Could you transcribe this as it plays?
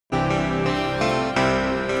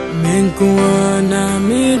Menkuana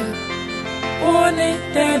me, one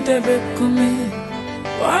that the become.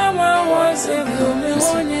 Mama was a woman,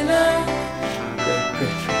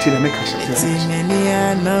 till I make a shot.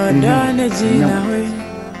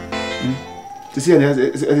 To see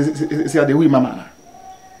the wee mamma.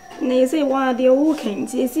 They say, why they walking?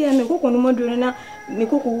 See, and the cook on Modena, the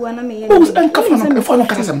cook who are me. And come from a phone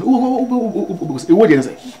cousin. What is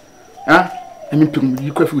it? Ah, I mean,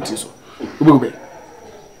 you quite food so.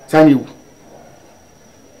 Tell you.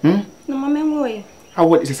 No, my memory. How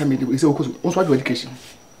what is it? Is also education.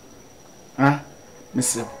 Ah,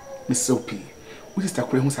 Miss P. What is the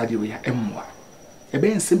cream whose idea we are Emma? A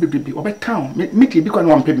ben simply over town, make it because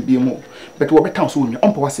one baby be more, but over town soon,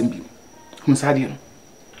 on power simbi. Whose idea?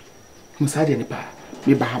 Whose idea?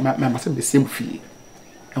 Maybe my must be same fee.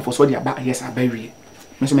 And for so they are yes, I bury.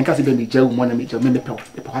 Mr. Mancassi be the jail one major member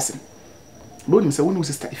a person. But him say, one was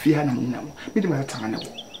a fear now, made him a time.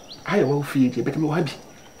 I will feed you, better more happy.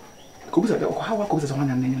 How I could as one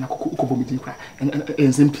and I could meeting cry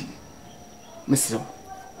and simply. Mr.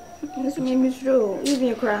 Miss True, leave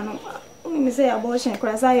your crown. Only say abortion,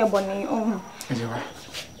 cries I bonny. Oh,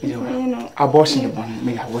 abortion bonny,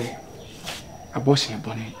 may away. Abortion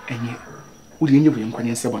bonny, and yet, would you never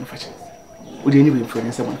inquire 7 fashion? Would you never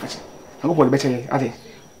influence 7 fashion? I hope all the better, are they?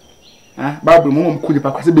 Ah, Barbara Mom could be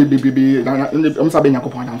back, baby, I'm sobbing a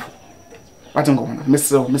couple of I don't go on, Miss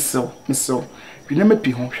So. You never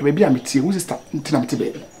be home, she may be a material, who's start to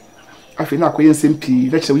baby. I feel not quite simply,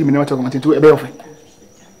 let's say women never talk to a bear of it.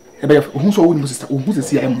 A bear who's all sister, who's a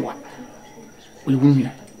CM1. We win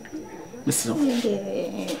here. Miss So.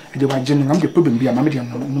 They were general, the problem be a mammy,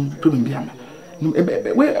 problem be a man.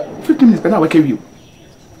 Where 15 minutes per hour carry you?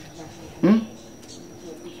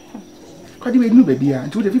 What do you know, baby?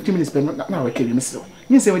 Until the 15 minutes per hour carry Miss So.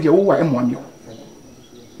 You say what you all M1 you.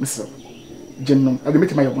 Miss So. General, I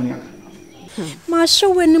admit my money. Masha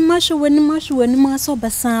when Maso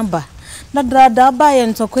Basamba. The Drada by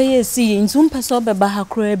and Tokoye see in Zoom Pasoba Baha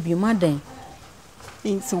Crabby, Madden.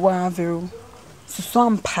 It's one very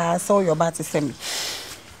some pass all your body semi.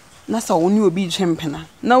 That's all new be champion.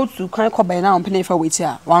 Now to can't call by now and pay for which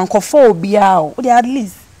ya. One coffee be out, at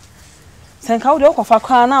least. Thank how the offer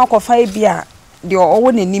car now coffee beer. The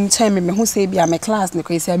own name time who say be a my class, the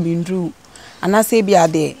case I mean drew. And I say be a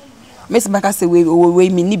day. Miss Bacassi way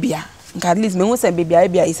me nibia. At least me say baby I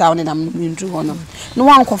be is out and I'm in drew on. No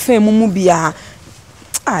one coffee mumu be a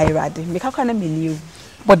I rather make a kind of menu.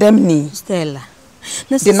 But them knee Stella.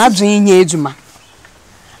 They're not drinking ejuma.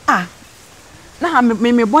 Ah, now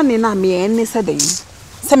me born in a me any saday.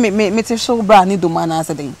 Say me show brand do man as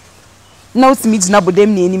a day. No to meet na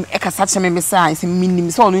bodem ni enim eka sacha me size minim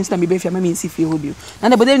so no insta me be fia me si fie hobi na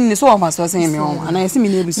na bodem ni so o maso say me on ana yesi me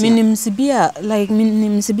na ebusi minim sibia like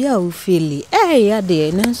minim sibia o feel ya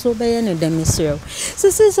de na so be ya na dem srew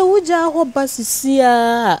so wuja ho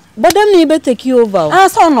basisia bodem ni be take you over ah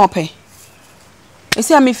so no pe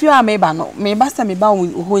esi am fie am ba no me ba sa me ba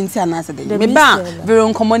ho nti ana se de me ba very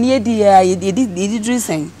uncommon edi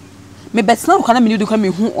dressing me bet na ko na me do kwa me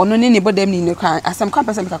hu ono ne bodem ni ne kwa asam kwa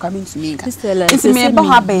person ka kwa me ntumi nka enti me ba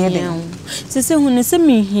ha ba ye de se hu ne se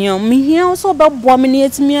me hia so ba bo me ne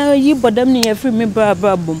etimi yi bodem ni ya free me bra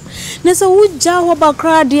bom ne se wuja ho ba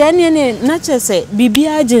kra de ne na chese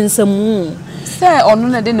bibia agensamu se ono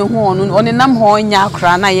na de ne hu ono nam ho nya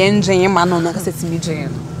kra na ye njen ma no na ka se timi djen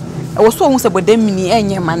e wo so hu se bodem ni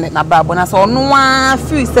enye ma na bra bo na so ono wa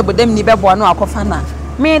feel se bodem ni be bo no akofa na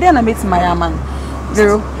me de na metima ya man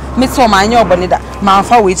zero me to ma anya obonida ma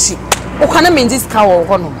fa wechi o kana me ndis ka wo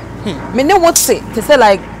ho no me ne what say to say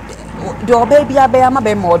like the baby abia ma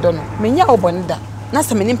be modo no me nya obonida na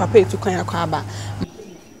se me ni papa etu kan akwa ba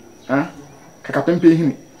kaka pempe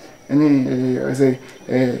hini eni say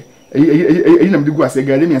na mdigu ase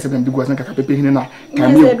gale mi ase na mdigu ase kaka pempe hini na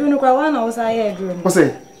kan me edu no kwa wana o sa ye edu no o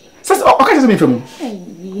say sasa o ka se me femu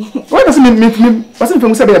why does me wasa me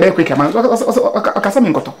femu se be quick man o ka se me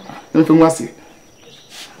nkoto me femu ase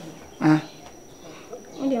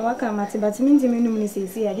Onde waka mate but minti menum ni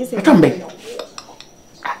sisi ya just Akambe.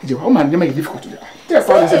 Agyeiwaa, o man dey make difficult today. Tell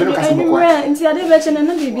for this be kasi mo kwa. Nti ade be che na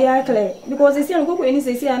bibia clear because sisi an kokko eni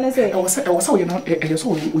sisi an say. E wasa we na so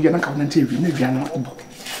we na ka na TV na bia na bo.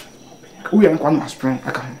 We na kwa na spray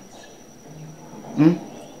aka.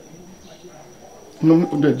 No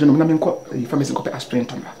de no na me ko pharmacy ko pe aspirin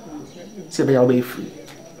tamba. Se be ya be free.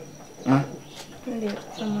 Nde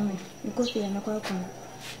sama me. Ko fi na kwa kwa.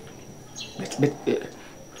 Bet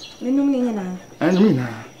Menum ni na. Num ni na.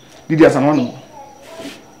 Didi asa no no.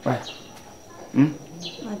 Why?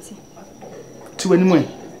 Mati. Ti wani mo.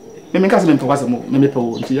 me ka se me mpwa mo me pe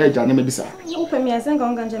wo nti ya ja na me bisa Upe mi asenga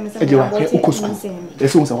onga nje me se Agyeiwaa ukosko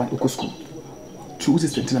ese won sa wan ukosko tu uzi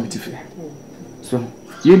strength na me tife so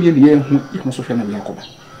ye hu so hwe na me yakoba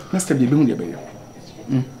next time be hu de be yo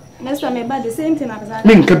next time ba the same thing as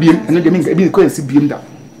me nka biem ene de me nka bi ko ensi biem da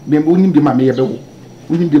me onim biem ma me ye be wo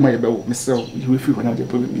onim biem ma ye be wo me se you feel when the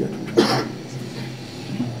problem be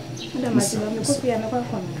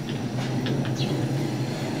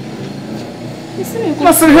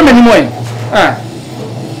Mas você já me animou? Ah,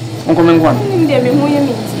 vamos comer um quanto? Não me muito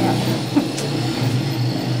mentira.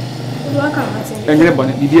 Eu vou acabar assim. É minha boa,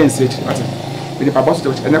 Vivian said, "Ate, ele para bosta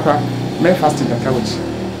hoje, é na para, me fasting da couch."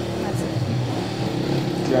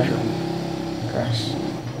 Tiago, cash.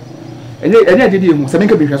 Ele de dia, você bem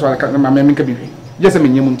que bicho só a mamãe bem que bicho. Já se me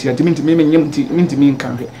nham muntia, minti me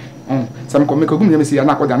encanre. Sabe como é que eu me se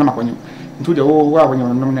ana acorda na maconha. Então já o wa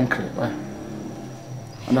wanyo não nem cre.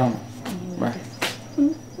 Não. Vai.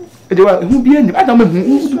 Agyeiwaa hu bi ani adam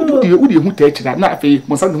hu udi hu ta chira na afei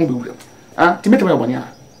mo san hu be wura ah ti metema yabone ah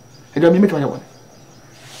Agyeiwaa metema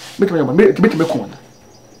yabone metema ko na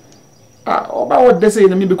ah oba wo de say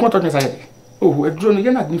na me be ko to say oh eduro no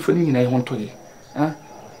ye na ni fani nyina ye ho to ye ah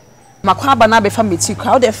makwa ba na be fa meti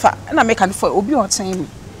kwa o de fa na me kan for obi o ten mi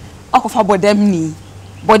akofa bodam ni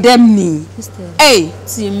eh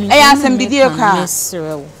asem bidie ka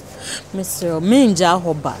Mr. Menja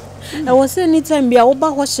hoba I was anytime be a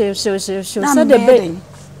oba ho she said the bay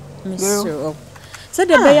Mr. Said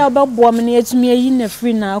the bay about boamini atumi ayi na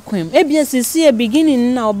free na akwem ebia sisi e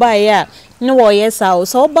beginning na oba ya no wo yes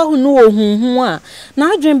house oba hu no ohunhu a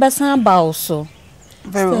na adwen besan ba so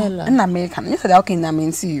very na me kan you said okay na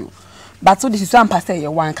me see you but so this is one pastor ye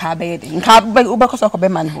one ka be de nka oba koso ko be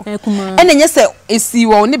man ho ene nye se esi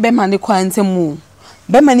wo ne be man ko antemu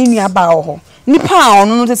be man ni aba ho nipa a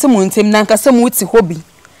ono no se mu ntem na nka se mu ti hobi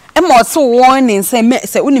e ma oto warning se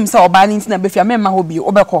unim se oba ni ntina be fia me ma hobi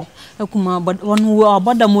obekọ ekuma wonu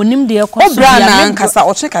oboda monim de ekọ so bia nka sa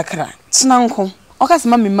o chekakra tina nko o ka se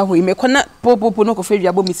ma me ma hoyi me kona popo no ko fe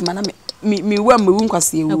dua bo misima na me wa mewu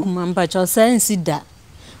nkwase ewu ekuma mpa cho sense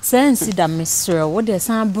da Mr. Wo de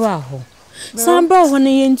san bra ho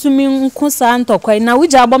ne yentumi nko sa ntokwa na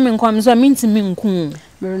wuja abo me nkwam so mintimi nko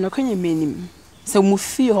mere no kanya menim se mu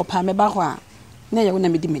fi ho pa me ba ho a na ye wo na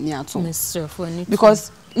me di mani ato Mr. Phone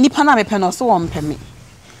because nipa na me pe no so wo mpe me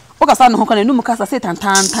o ka sa no ho kana nu mu ka sa setan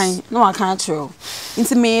tan no aka atro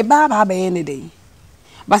nti me ba be ne dey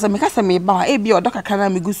ba sa me ka sa me ba e bi odo kakra na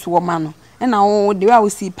me gusu wo ma no e na wo de wa wo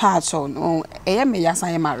si patch on e ye me ya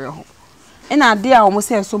san ye mare ho e na de a wo mo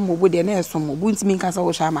se so mo bo de na e so mo bu nti me ka sa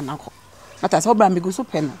wo sha ma na ko mata so bra me gusu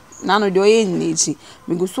pe no na no de o ye ni echi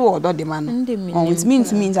me gusu odo de ma no o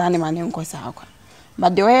nti me nja ne ma ne nko sa akwa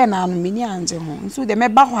but de o ye na no me ni anje ho nti de me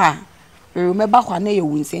ba ho a me ba ho na ye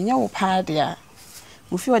wunse nya wo pa de a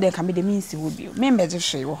mo fi o de ka me de minsi wo bi me mbe je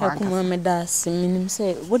hwe wo ha kuma me da siminim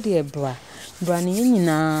se wo de bra ne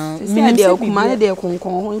nyina me de kuma ne de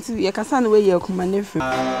konkon ho nti ye kasa na we ye kuma ne fi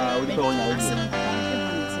wo de wonya wo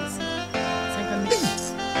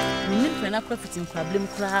na kwa fitin problem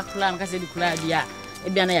kura nka se di kura dia e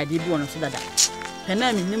bia na ya de bi wono so dada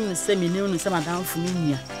pena minim se madam fu mi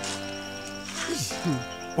nia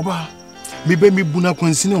oba mi be mi buna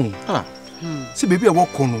kwansine ho se bebi e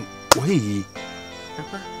wokọ no wo heyi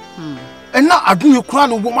papa ena adwene kura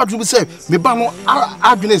no wo madwu bi se me ba no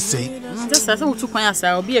adwene sei just say wo tu kwan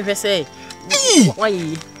asa obi e hwe se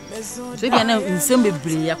wayi so bia na nsem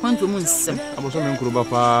bebre ya kwanto mu nsem aboso me nkuru ba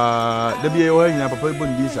pa da bia wo nyina papa bo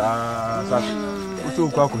ndi sa so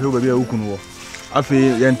kwa ko he ba bia ukunu wo afi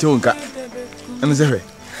yente wonka ene se hwe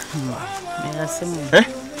me asem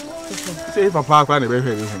say papa kwa na be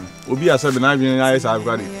hwe obi asa be na adwene na ayesa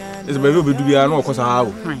kwa de ese be obi du bia na okosa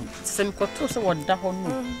hawo sem ko to se woda ho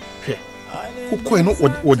no hwe ukoi no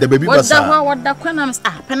woda baby basa woda kwa na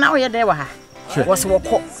pena wo ye de wa ha wo se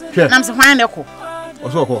woko na se hwan ne ko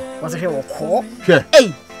osoko was he woko hwe eh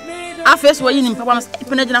afes wo yin papa no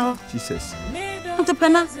pena gina ho Jesus nte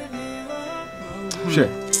pena hwe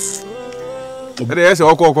ere ese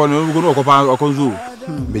woko no go no okopa okonzu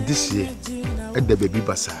be disie eda baby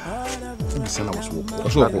basa bisa na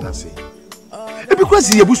osoko na say e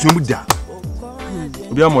because ye busu mu da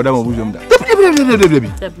obi amoda mo busu mu da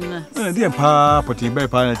de pa poti be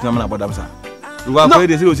pa na tina na boda basa ruwa ko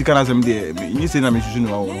de se o sika na sem de ni se na me susu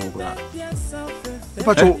no wo kura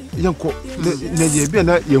pato yanko na je bia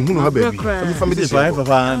na ye hunu ha ba bi mi family pa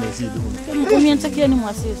papa na si du ko mi ntake ni mo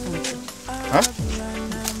aseso ha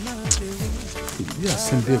ya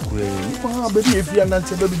sembe kure ni pa ba bi e bia na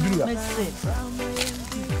nte ba bi duru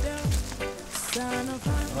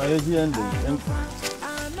aye ji ande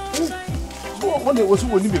o ne wo so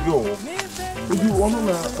woni bebe o You want to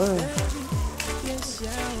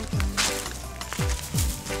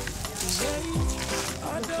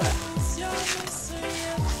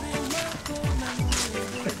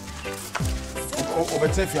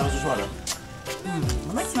Obete fianso so ala.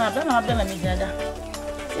 Masina bana abena me dada.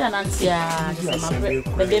 Ya nantia, se ma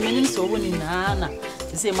be menim so woni na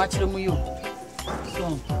se ma kire mu yo.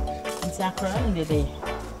 So, nti akra ni de.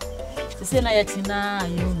 Se na yatina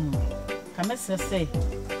yo. Kamese se.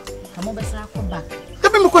 Kamo be sa ko back.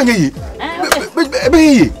 Ebe me kwanye yi. Ebe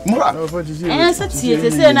yi. Mura. Se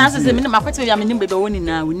tie se na se me ma kwete ya menim be woni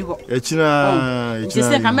na woni ho. Echina.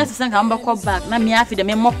 Se kamese se kamo be ko back na me afi de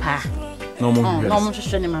me mopa. No more. No more to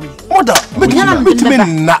show ni mama. Moda, meet me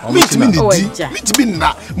na.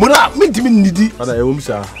 Moda, meet me nidi. Father, e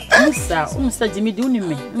umsa. Umsa Jimmy do ni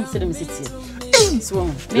me. Umsa dem siti. So,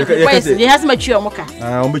 me boys, they has my chua moka.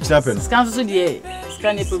 Umbe china pen. Scan so dey,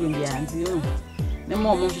 scan no problem dey anti. Me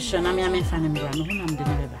mo to show na me am fa na me bra. No ho na me de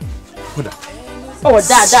beba. Moda. Oh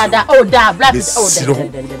da. Oh da, black. Oh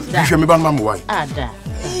da. You me ban mama why? Ah da.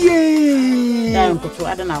 Yay. Da nko to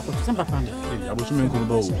ada na ko to papa. Abosu me nko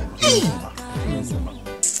do.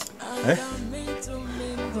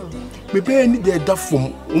 Maybe any day that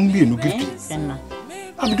from only no Gifty.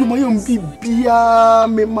 I'm doing my own bibia,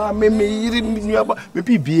 me yiri me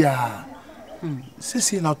bibia.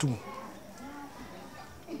 Say na to.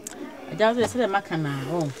 Just say makana.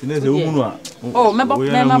 Oh, member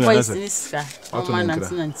voice this ka. Oh man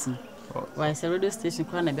 1990. Why say radio station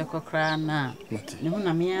kwa na be kokra na. Ne hu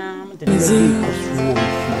na me am de.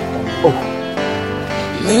 Oh.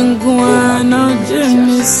 Lingua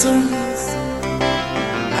Jimison,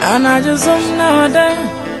 and I just don't know that.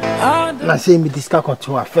 I say me discuss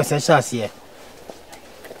to our first chance here.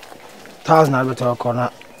 1,000 I better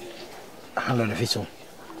corner 100 official.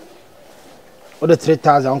 Other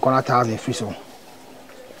 3,000 corner 1,000 official.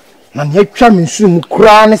 And here coming soon,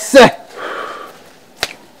 crown say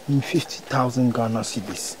 50,000 Ghana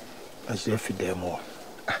cedis. As if you dare more.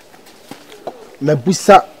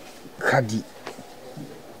 Mebusa Kadi.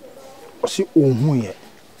 Si ohun ye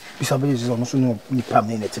bisa be Jesus no so no ni pam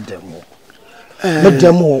ne net demo me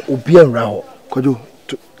demo obi anra ho Kojo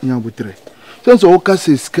nya butre sense o ka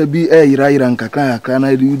se ska bi yira nkakra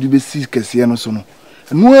na di be si kese no so no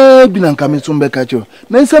no bi na nka me so mbeka cho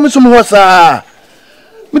na nsam so mo sa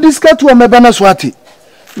me diska to me bana so ate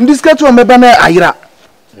me diska to me bana ayira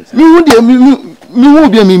mi hu de mi hu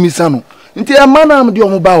bi mi misa no nti e ma na me de o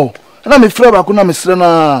mo ba ho na me frɛ ba ko na me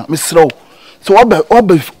srɛ so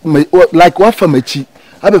like what from echi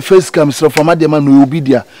abe first cam sro from adema no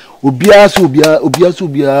obidia obia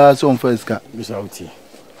so on first cam bisa uti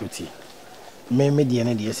me de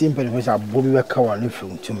na de simple me say abobi we ka wa no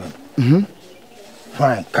film to me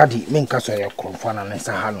fine Kadi me nka so ye krofo na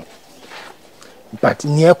nsa ha no but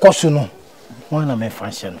ni e koso no won na me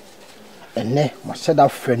function ene mo sheda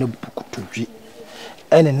frɛ no bukutudwi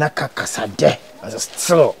ene nakakasa de as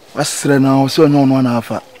still asre na o so onyo no na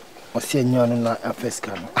afa o se nyono na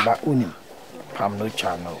afeska no ba unim pam no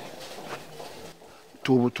channel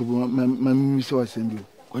to me se wasembi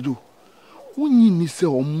Kojo wonyi ni se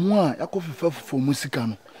omo a yakofifa fofo musika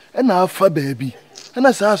no e na afa baabi e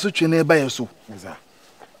na sa so twe na e ba yeso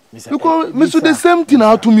because me so the same thing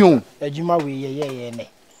out to me o ejuma we ye ne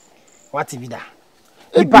what be da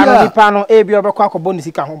ipa no e bi obekọ akobo ni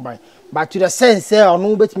sika ho ban but to the sense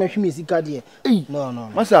onu betime hwe sika de no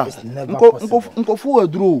masa nko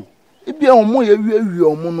aduro ibia omo ya wi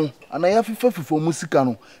omo no ana ya fifa musika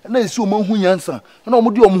no na esi omo hu nyansa na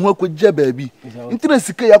omo de omo hu akogya baabi ntina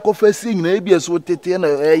sika ya kofa si nyina ebia so tete na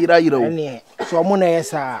yira o so omo na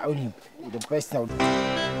yesa oni the personal the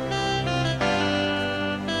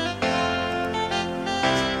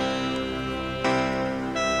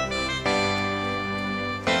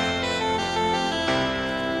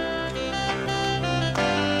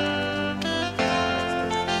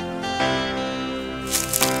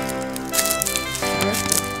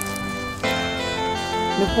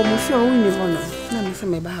promotion we never know. Na me say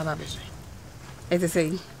me ba have a as I say.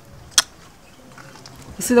 You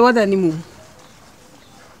see the word anymore.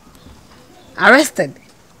 Arrested.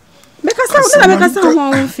 Make us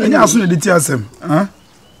sound feel. Any aso na dey asem,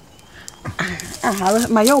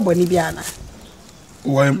 my yo boni biana.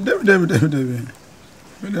 Why David.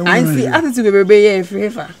 I see attitude be here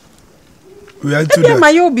forever. We are to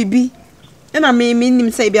my yo bibi. And I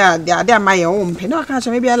mean say be there my own pen. No catch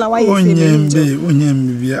maybe allow why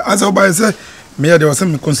onyem be. As I say me there was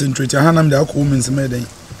some concentrate. Hanam dey akọ women se me dey.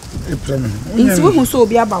 It's we who so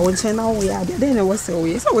be about when say now we are there. Then was so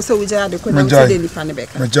we so we just the kwenda we dey lifa ne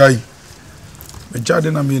beka. Majai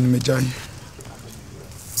dey na me Majai.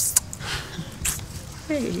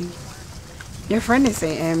 Hey. Your friend is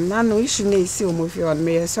saying, "No, you shouldn't see you on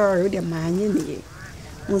me. Sorry, with your man,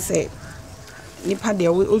 you say, Nipa de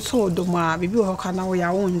also do ma, baby, how can I wear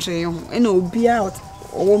own jail? And no be out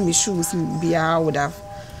or me shoes be out would have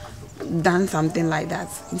done something like that.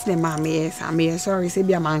 It's the mammy, I may sorry, say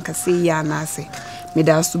be a man can say ya nasi. Me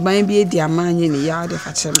does to buy be a dear man in the yard if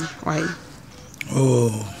I tell me why.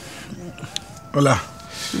 Oh, hola,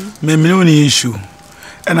 me only issue.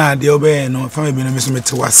 And I the obey no family be no miss me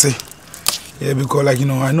to what say. Yeah, because like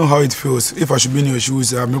I know how it feels. If I should be in your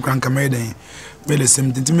shoes, I'm not going to come in. Made the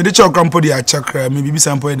same thing. Me the chok campo dia chakra, maybe be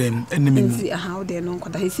some point them. And see how they know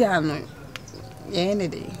because he say I know. Yeah, any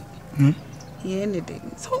day. Yeah, any day.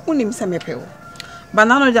 So when him say me pay. But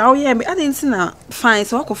now no yeah, I didn't see na fine.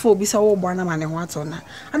 So I could for be so born a man and what on.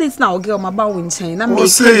 I didn't know girl my bow in chain. Na me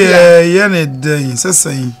say yeah, any day. Say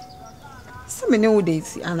saying. So many old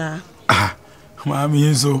days, Anna. Ah.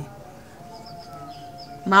 Mami so.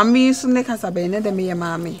 Mami so ne kasa be ne de me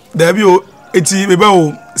mami. There be o eti beba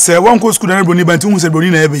o say one go school na broni bantu hu say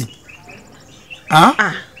broni na ebe.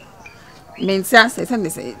 Ah? Men say say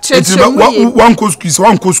one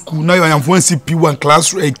go school na you am for CP1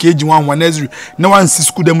 class KG1 1 nursery na one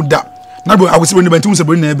school dem da. Na bo agwo say broni bantu hu say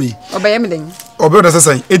broni na ebe. Obey me den. Obey da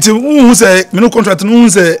say eti hu say me no contract no hu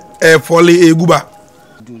say fole eguba.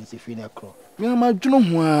 Do say fi na kro. Me ma dwuno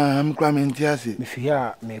ho a me kwa me ntiase. Me fi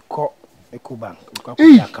a me ko Ecobank,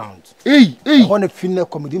 account. Hey. On a finna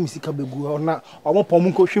comedy musica begu or na or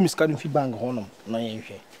pomunko shim scan fi bank honum na yen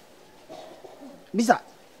hwe. Bisa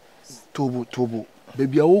tobo.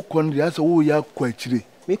 Baby a wo kon dia se wo ya kwa akire.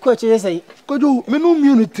 Me kwa akire say kojo me no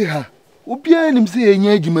immunity ha. Obi anim se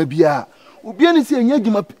enya adwuma bia. Obi ani se enya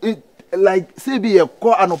adwuma like say be ye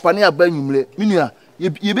ko anopane aba nwumle. Menua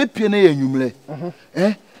ye be pie na ye nwumle.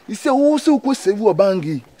 Ise wo se ko save wo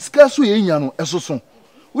bangi. Sika so ye nya no esoso.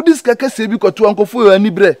 Udi sika kase bi kwato ankofo ani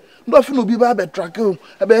bre. Ndo afi no bi ba be track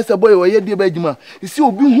e be se boy wo ye die ba adwuma. Ise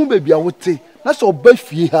obi hu ba bia wote. Na so oba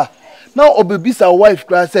fie ha. Na obebi sa wife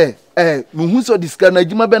kra say me hu so diska na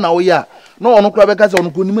adwuma be na wo ya. Na ono kra be ka say ono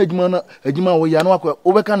ko nim adwuma na adwuma wo ya na wakwa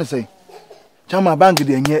wo be ka ne say. Chama bank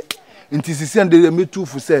de enye. Nti sisi ande me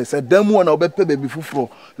tufu say damu na wo be pe baby fufuro.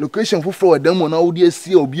 Location fufuro damu na wo de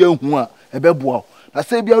asie obi ahu a e be boa. Na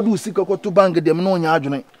say bia do sika kwato bank de me no nya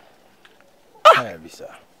adwene. Bisa.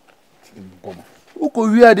 Uko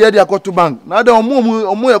wi de akoto bank na de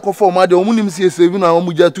omo ekofo ma de omo nim sie save na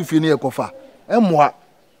omo ja tu fie ne ekofa emoa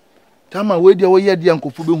tama we de wo ye de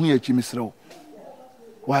ankofo be hu ya chi misrew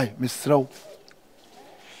why misrew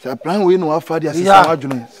sa plan we no afa de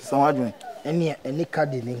asesa wadwene eni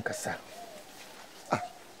card ni nkasa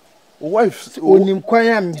wife onim kwan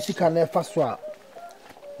am bisika na fa so a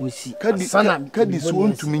osi kadi so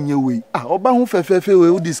ntumi nye we oba hu fefefe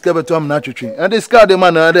we discover to am na twetwe and this card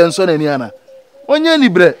man na de nso na ni ana onye ni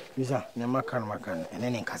bre bisa na makan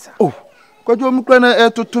ene nkasa kojo mi kra na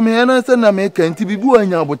etotumi ena se na me kan ti bibu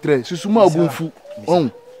anya abotre susuma abunfu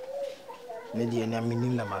me die na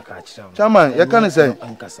minim na maka kira chama ya kan say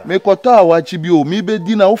me kota awachi bi o mi be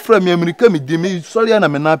di na wo fra mi amerika mi di mi sorry na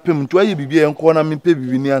me na pem to aye bibia enko na me pe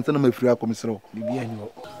bibi ni ansa na mafiri akomisro bibia ni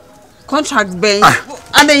contract ben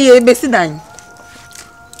ade besidan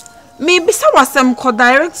me bisa wasem ko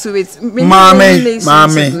direct to it Mommy,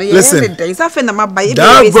 listen,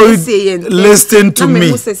 listen to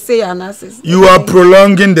me. You are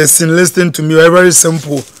prolonging the sin. Listen to me. You are very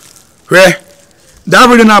simple. Where that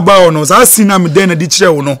really na about no. I see na me dey na di chire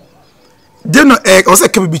wo no. Dey no o se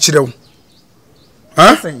ke bi chire wo.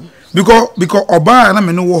 Huh? Because oba na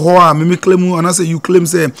me no wo ho a me claim and I say you claim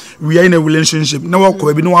say we are in a relationship. Na wo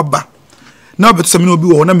ko bi no aba. Na beto se me no bi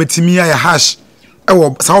wo na metimi ya hash.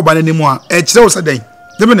 Sao ba nemu a chire us den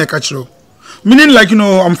dem na ka chire meaning like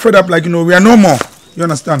I'm fed up like we are no more, you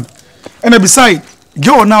understand. And beside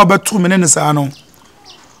girl now about 2 minutes no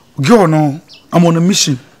girl no I'm on a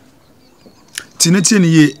mission tineti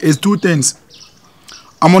ni is two things.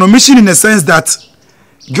 I'm on a mission in the sense that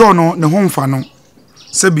girl no ne home fa no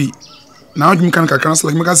sebi now you can cancel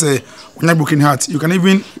like me say when you broken heart you can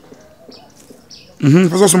even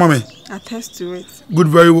first mama attest to it. Good,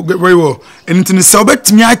 very well. And in the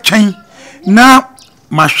subject, me I can now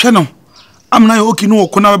my channel. I'm not okay. No,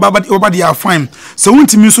 everybody are fine. So, when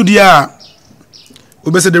to me, so dear,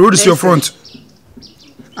 the road is your front.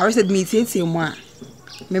 I said, me say moi.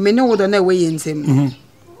 Me know what on the way in him.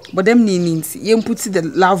 But them means you put the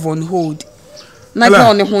love on hold. Not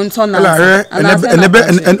on the home ton.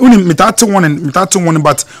 And only me that one,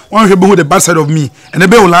 but one should be the bad side of me. And the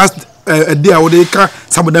bill last a day I would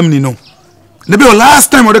some of them no. The bill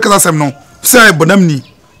last time I would some no. Say, but them ni.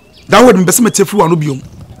 That would be best me take through an obium.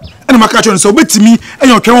 And my catch on so bit to me and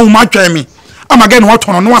your camera might try me. am again what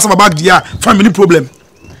on no answer about the family problem.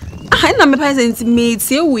 I know me parents mate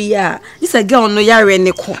say we are. This a girl no yare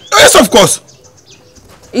ne ko. Yes, of course.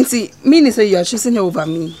 Inti mean say you are choosing her over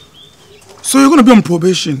me. So you're going to be on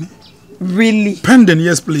probation? Really? Pending,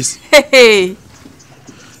 yes, please. Hey.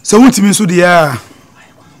 So what means so the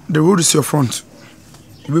road is your front.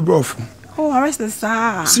 You be brought. Oh, arrest the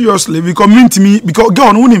sir. Seriously, because mean to me because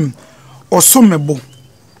girl know him or some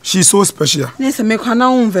she's so special. Yes, I make her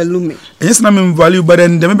now value me. Yes, na me value, but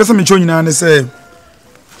then the me person me show you na say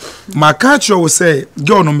my culture will say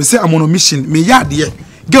girl no me say I'm on a mission. Me yard there.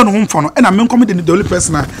 Girl no home for no and I'm come the only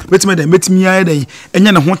person wait me here then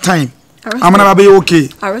enya na ho time. I'm gonna be okay.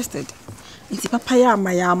 Arrested. Inti papa ya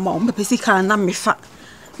my mom me pesi kan na me fa.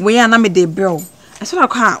 We ya na me de bro. I saw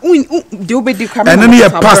ka de obedi kra. And then your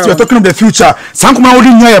past, you're talking of the future. Sankuma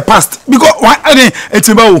wouldn't hear your past. Because why it's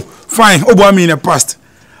about fine, obo me in the past.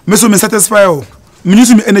 Me so me satisfy oh. Me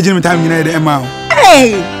use me energy me time in the amount.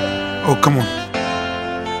 Hey! Oh come on.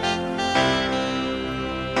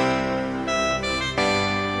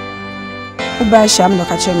 Oba sham no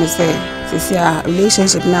ka che me say a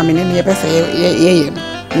relationship na me ne be say ye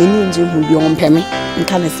ni nje hu bi on peme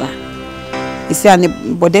nka ne sa isi ane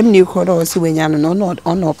bodem ni ko do si wenya no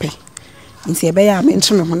no pe nti e be ya me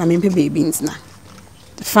ntwe me ho na me pe baby ntina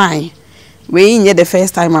fine we nye the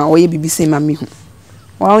first time I oye bibi say mami hu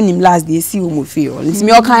wa onim last day si o mo fi o nti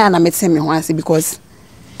me o kan ya na me teme ho ase because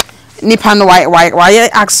nipa no why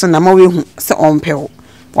action na ma we hu se on pe o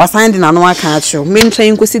wa sign na no aka a cho me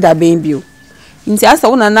ntwen ko si da ben bio nti asa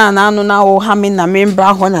wona na anu na wo ha me na me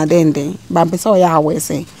mbra ho na denden ba be so ya we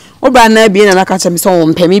say obra na bi na ka cha me so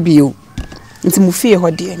on pe me bio nti mu fie ho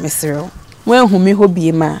de mesero wen hu me ho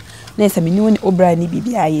bi ma na esa me ni woni obra ni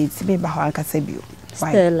bibi aye ti be ba ho akasa bio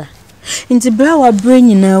Stella nti bra wa bra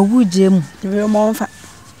nyina wuje mu we mo fa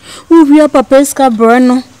wi papa ska bra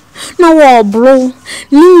no na wo bro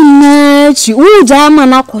ni na chi wuja ma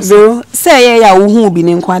na koso say ye ya wo hu bi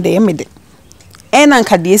ni nkwa de me de ena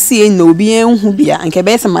nka de esi en na obi en hu bia nke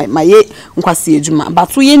be se maye nkwase adwuma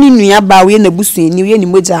bato ye ni nua ba we na busu ni ye ni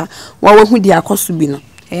moja wa wo hu de akoso bi no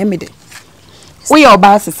me de we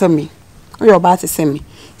oba sesemi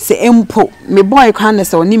se empo me boy kan na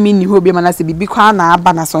se oni mi ni ho bi ma na se bibi kwa na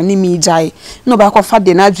aba na se oni mi jai no ba ko fa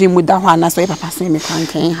de na dream mu da ho na so papa se me kan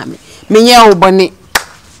kan ha me nye wo bone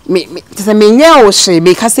me se me nye wo hye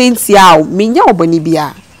me ka se ntia wo me nye wo bone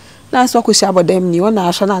bia na so ko sha bodem ni wona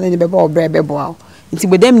ahwa na ne be bo brebe bo awo nti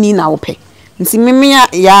bodem ni na wo pe nti me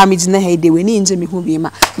ya me gina ha de we ni nje me ho bi ma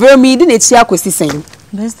vero mi di na chi akosi sen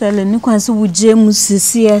Bestelle ni kwanso wuje mu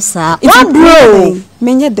sisi esa wa bro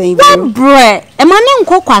menye den bro e ma ne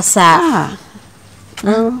nko kwasa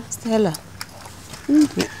Stella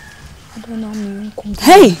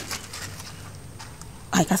hey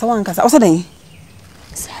ai kasa wan kasa osa den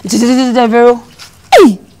vero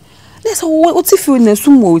hey let's what if you na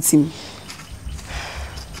sumo otim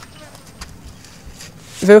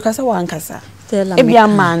vero kasa wan kasa Stella e bia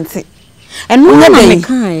mante enu na me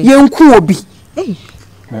kan ye nku obi hey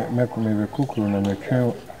me kukuru na me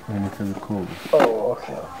twen when it is cold. Oh,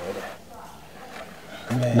 okay.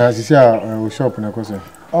 Na sisi a shop na koso.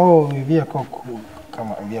 Oh, we are koku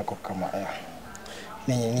kama ya.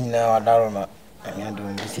 Ni na wadaro na me ado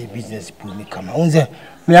be business pull me kama. Unze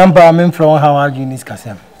me amba me from how are you this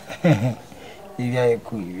kasem. We are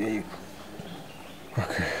cool.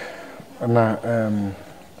 Okay. Na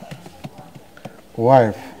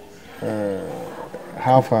wife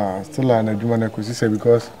how far still an adwuma na kosi say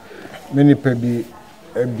because many people be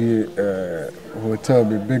hotel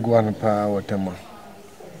be big one pa Watema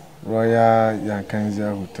Royal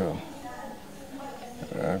Yankanzia Hotel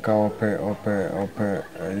ka ope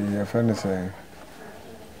your friend say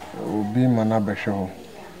obi mana be show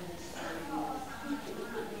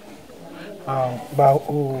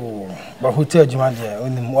ba hotel juma dia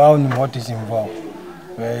onim what is involved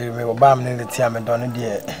me ba me le tia me don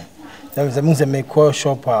dia them say me call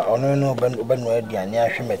shopper or no ben no aduane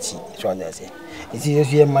ahwemati so na say it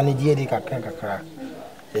is you manage dey kakra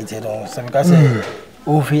they don't so because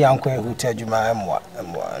o fi anko hotel juma emwa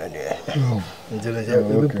no dey nje say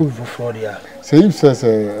we put for fraud here say if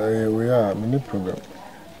say we are mini program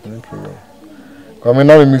come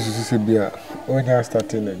now me to see bia when you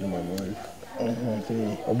starting the juma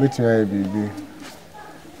obetimi bibi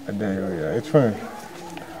adan it's fine.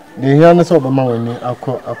 The here na so ba ma wani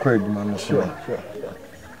akọ eduma no so.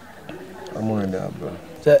 Amo ende abro.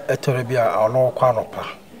 Se etore bia ono kwa no pa.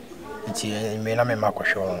 Nti me na me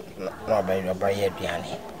makọhwe na ba ye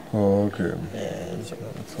aduane. Oh okay.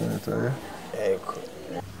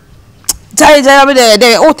 Jai be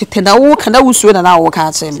de o tete na wo kana wusuo na wo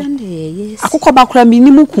ka che me. Sunday yes. Akụkọ bakura mi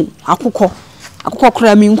ni muku akụkọ. akokɔ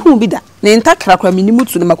kora me nku bi da na ntakra kora me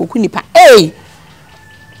nimutu na makoku nipa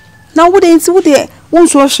na wo de nti wo de wo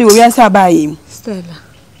so hwe wo yasa baaye Stella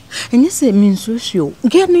enye se mi nso hwe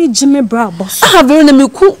ge na ejime bra boss vero na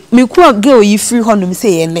meku girl yi free ho no me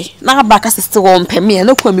say ye ne na aba ka siste wo mpeme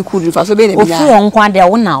na kwa meku rifa so be na mi ya o free on kwa de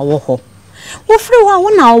wo na wo ho wo free wo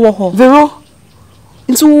na wo ho vero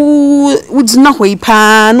nti wo dina ho yi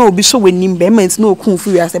pa na obi so wanim be ma nti na okun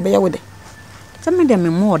free ase be ya wo de me de me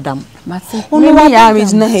modam mate ono wa ya me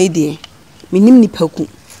dina ha de menim nipa ku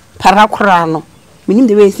para kora no menim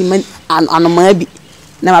de we si man anoma bi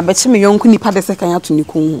na mabeche me yonku nipa de sekan ato ni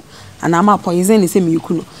kun ana ma poison ni se me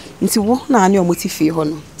yiku no nti wo na ane o motifi ho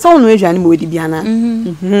no so wono aduane me wodi bia na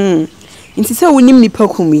nti se wonim nipa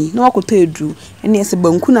ku mi na wakoto edu ene ese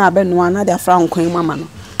banku na abeno ana de afra nkwan mama no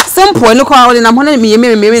simple no kwa wode na mo na me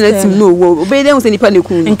na tim no wo obede wo se nipa ne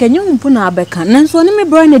kun enkenye mpu na abeka nanso ne me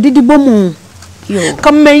bra na didi bomu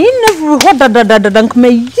Come in da come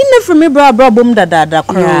in from me bra bom da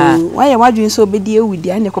kra. Why wadwin so obedi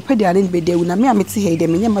ewudi ane kopedi ane bedi ewu na me amete he de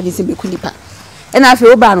me nyama de se beku nipa. E na afi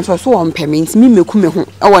oba no so on pement me meku me ho e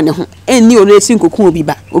wo ne ho. Enni o reti nkoku obi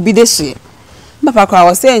ba. Obi de hye. Papa kwa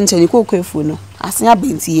wo se nche ni kokoefu no. Asen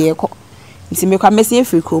abenti ye ko. Nti me kwa mesi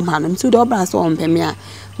efiri krom ha no. Nti do oba so on peme a.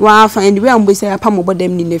 Wa find we am bo se apa mo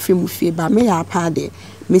bodam ni na fi mu fie ba me ya apa de.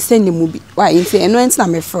 Me send mu bi. Wa nti eno enti na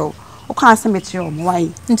me fro. Oka se meti o why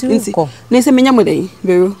nti ne se menya modai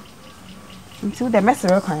vero nti the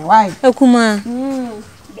message kan why akuma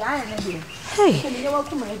hey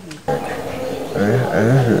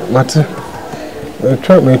mate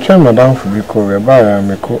me try madam for be ko ba ya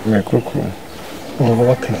me koko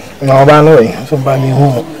okay na ba no so ba mi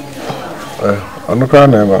hu onu ka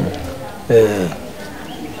na ba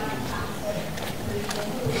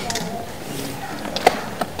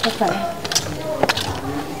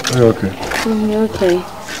okay. You're okay.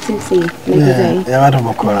 Tipsy. Meregede. Yeah, I don't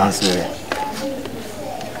know what I'm saying.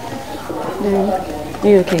 Are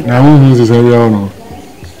you okay? Now, who is this?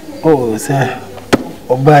 Oh, sir.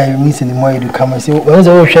 Oh, by missing the more you come and say, where's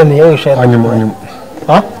the ocean? The ocean.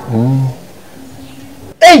 Huh?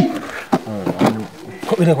 Hey!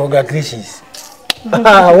 Congratulations.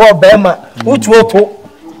 What Bama? Which wopo?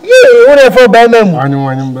 Yeah, whatever Bama.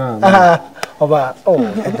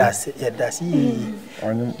 That's it. That's it.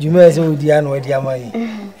 You may say, dear, no, dear, my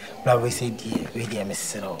brother said, dear,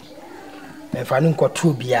 Mrs. If I don't go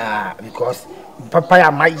to Bia because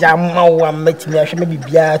Papa, my young met me, I should maybe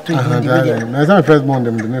Bia to the first born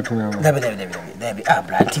them the next one. There be a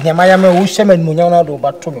brat. I am a Wushaman Munana,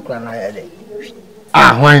 but to me,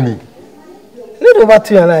 ah, whining. Little about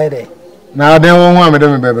 2 and I day. Now, they won't want me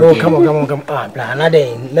to be. Oh, come on. Ah, plan a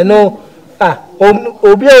day. No. Ah,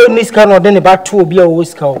 Obia Miss Cano, then about 2 Obia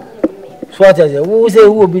Wisco. So what is it? Who say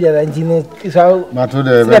who will be the engineer? Is how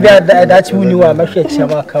that's who you are. My shit,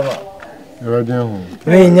 Shama cover. You're doing.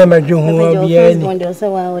 We never do who be any. One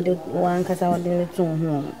cast out the two.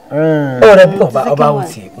 Oh, about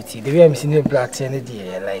see. The way I'm seeing the black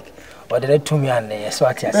dear, like, or the to me and the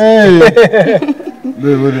swat.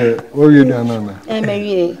 Oh, you don't And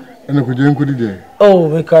Mary. And could you could do? Oh,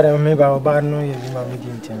 we can't remember about no, you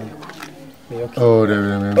didn't tell me. Oh,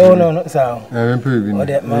 no, so I'm improving.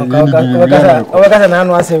 That's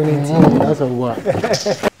a what?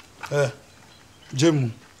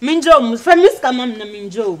 Jim. Minjom, Femis come on the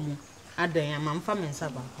Minjom. Adayam, I'm from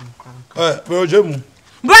Saba. Well, Jim.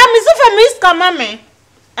 Bram is a Femis come, mammy.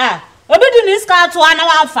 Ah, obedient is car to an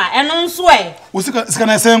alpha and on sway. What's can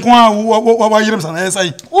I say? Why you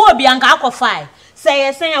say? Who be uncle fire?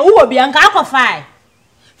 Say, who will be uncle fire?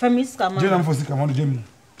 Femis come, Jim for come on, Jim.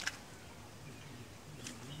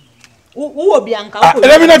 Who will be uncle?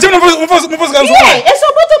 Let me not tell you. It's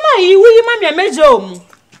a bottom. You, mammy, major.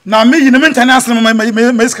 Now, me in the maintenance, my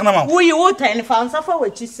miss Canama. Who you would and found suffer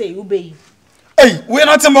what you say, obey. Hey, we're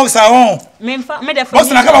not in box our own. What's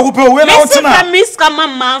not about who we're not tonight? Miss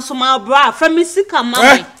Camama, so my bra, from Miss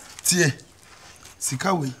Camama. Tie,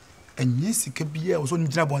 Sikawe, and yes, it could be also in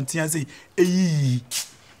Jabonti and say, eh,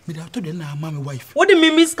 without the mammy wife. What do you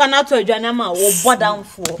mean, Miss Canato, Janama, or what down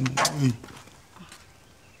for?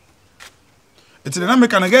 It's an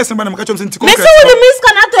American, I guess, and I'm catching into Miss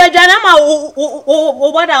Canato, Janama,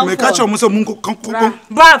 or what down. We catch a Musso Munko,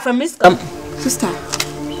 bra from Miss Sister.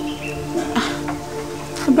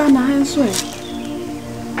 Bana handsome.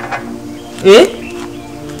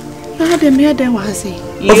 I had a mere there was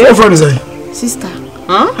What friend is I? Sister.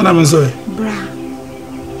 Huh? And I'm sorry. Bra.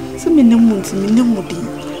 So many moons, many moody.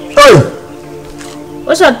 Oh!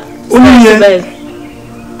 What's that?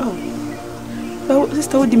 Oh,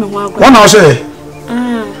 sister, what do you mean? 1 hour, say.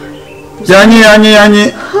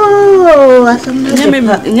 Yanni. Oh, asam na.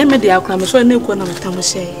 Nyame de akwa me so na eko na metam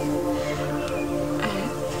she.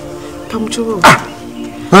 Pamucho.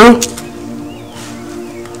 Huh?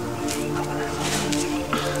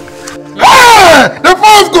 The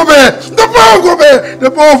power of government! The power of government! The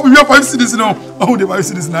power of... We have 5 cities now. Oh, the 5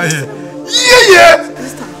 cities now here. Yeah!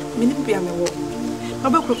 Sister, me nim bia me wo.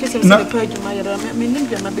 Baba professor say the page my yara me nim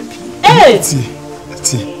bia na be pi.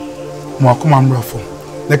 Ti. Mo akoma mbrafo.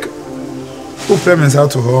 Like who payments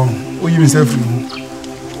out to her? Who you yourself free?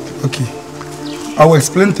 Okay. I will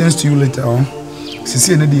explain things to you later on.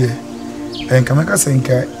 Sisi na die. En kameka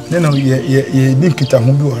senka, no ye dim kita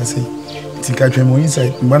ho bi wa say. Think I dream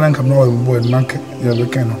inside. Mbana come now boy mark you be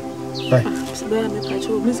kind of. Right. So be me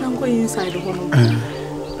pacho, me san go inside ho no.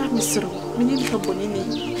 Me soro. Me ni ka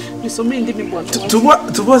bonini. Me so me ndi me bo. To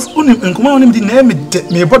what uni nkoma uni di na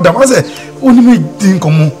me bo da say uni me di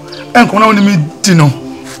nkomo. Nkoma uni me di no.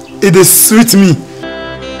 It is sweet me.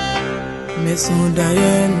 Me so da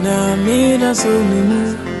ye na me da so me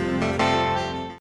mu.